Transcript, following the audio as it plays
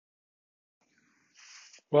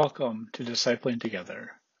Welcome to Discipling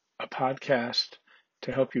Together, a podcast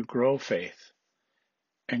to help you grow faith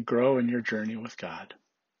and grow in your journey with God.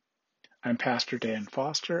 I'm Pastor Dan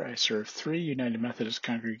Foster. I serve 3 United Methodist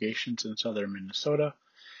congregations in southern Minnesota,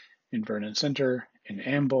 in Vernon Center, in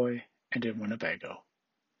Amboy, and in Winnebago.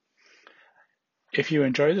 If you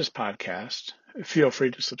enjoy this podcast, feel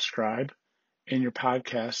free to subscribe in your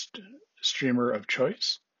podcast streamer of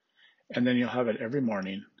choice, and then you'll have it every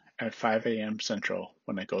morning at 5 a.m. Central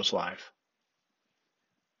when it goes live.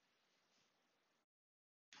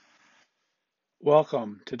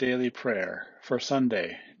 Welcome to Daily Prayer for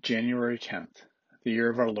Sunday, January 10th, the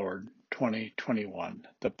year of our Lord, 2021,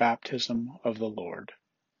 the baptism of the Lord.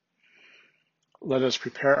 Let us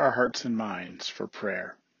prepare our hearts and minds for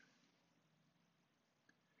prayer.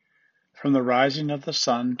 From the rising of the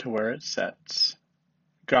sun to where it sets,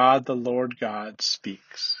 God the Lord God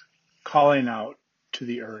speaks, calling out to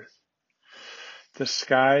the earth. The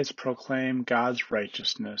skies proclaim God's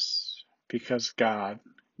righteousness, because God,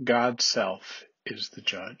 God's self, is the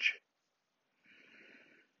judge.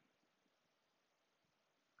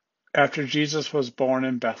 After Jesus was born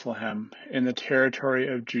in Bethlehem, in the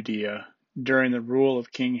territory of Judea, during the rule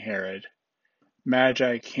of King Herod,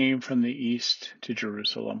 Magi came from the east to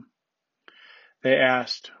Jerusalem. They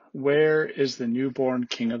asked, "Where is the newborn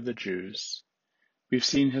King of the Jews? We've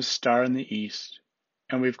seen his star in the east,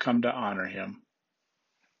 and we've come to honor him."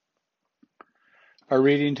 Our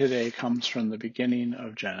reading today comes from the beginning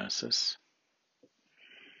of Genesis.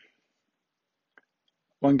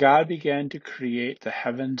 When God began to create the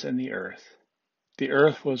heavens and the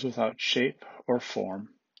earth was without shape or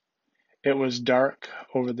form. It was dark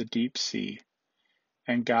over the deep sea,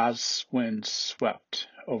 and God's wind swept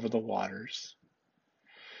over the waters.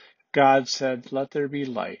 God said, "Let there be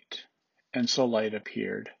light," and so light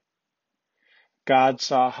appeared. God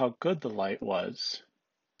saw how good the light was.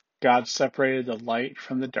 God separated the light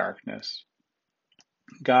from the darkness.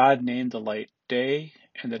 God named the light day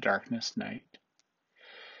and the darkness night.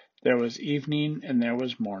 There was evening and there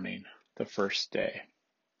was morning, the first day.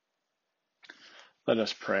 Let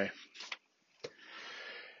us pray.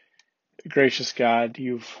 Gracious God,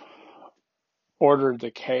 you've ordered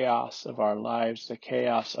the chaos of our lives, the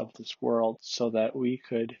chaos of this world, so that we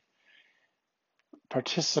could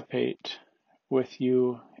participate with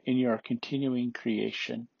you in your continuing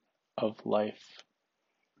creation of life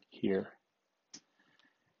here.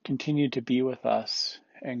 Continue to be with us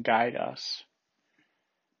and guide us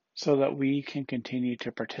so that we can continue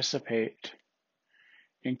to participate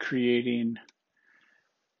in creating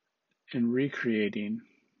and recreating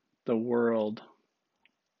the world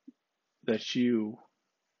that you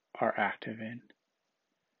are active in.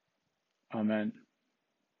 Amen.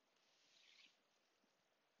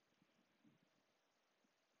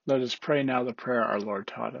 Let us pray now the prayer our Lord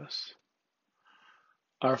taught us.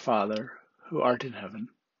 Our Father, who art in heaven,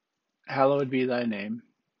 hallowed be thy name.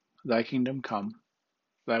 Thy kingdom come,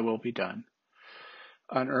 thy will be done,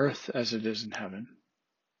 on earth as it is in heaven.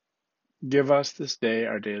 Give us this day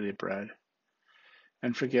our daily bread,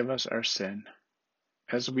 and forgive us our sin,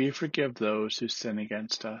 as we forgive those who sin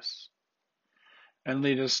against us. And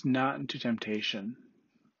lead us not into temptation,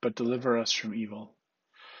 but deliver us from evil.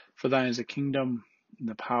 For thine is the kingdom, and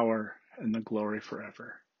the power, and the glory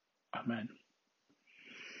forever. Amen.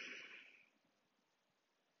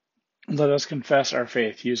 Let us confess our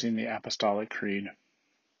faith using the Apostolic Creed.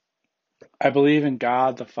 I believe in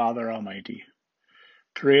God the Father Almighty,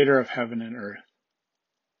 creator of heaven and earth.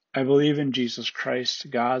 I believe in Jesus Christ,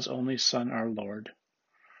 God's only Son, our Lord,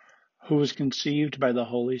 who was conceived by the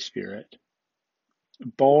Holy Spirit,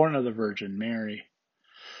 born of the Virgin Mary,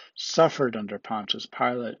 suffered under Pontius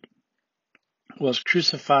Pilate, was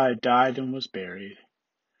crucified, died, and was buried.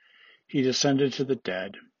 He descended to the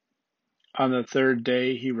dead. On the third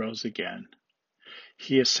day he rose again.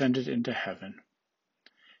 He ascended into heaven,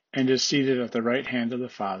 and is seated at the right hand of the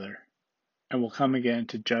Father, and will come again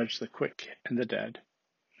to judge the quick and the dead.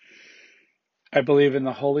 I believe in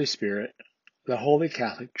the Holy Spirit, the Holy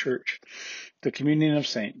Catholic Church, the communion of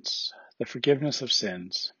saints, the forgiveness of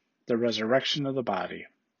sins, the resurrection of the body,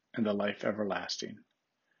 and the life everlasting.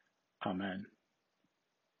 Amen.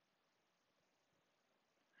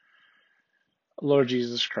 Lord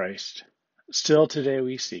Jesus Christ, still today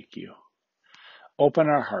we seek you. Open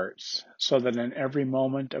our hearts so that in every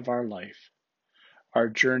moment of our life, our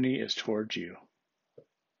journey is towards you.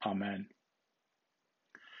 Amen.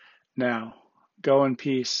 Now, go in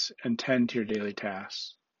peace and tend to your daily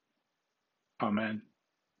tasks. Amen.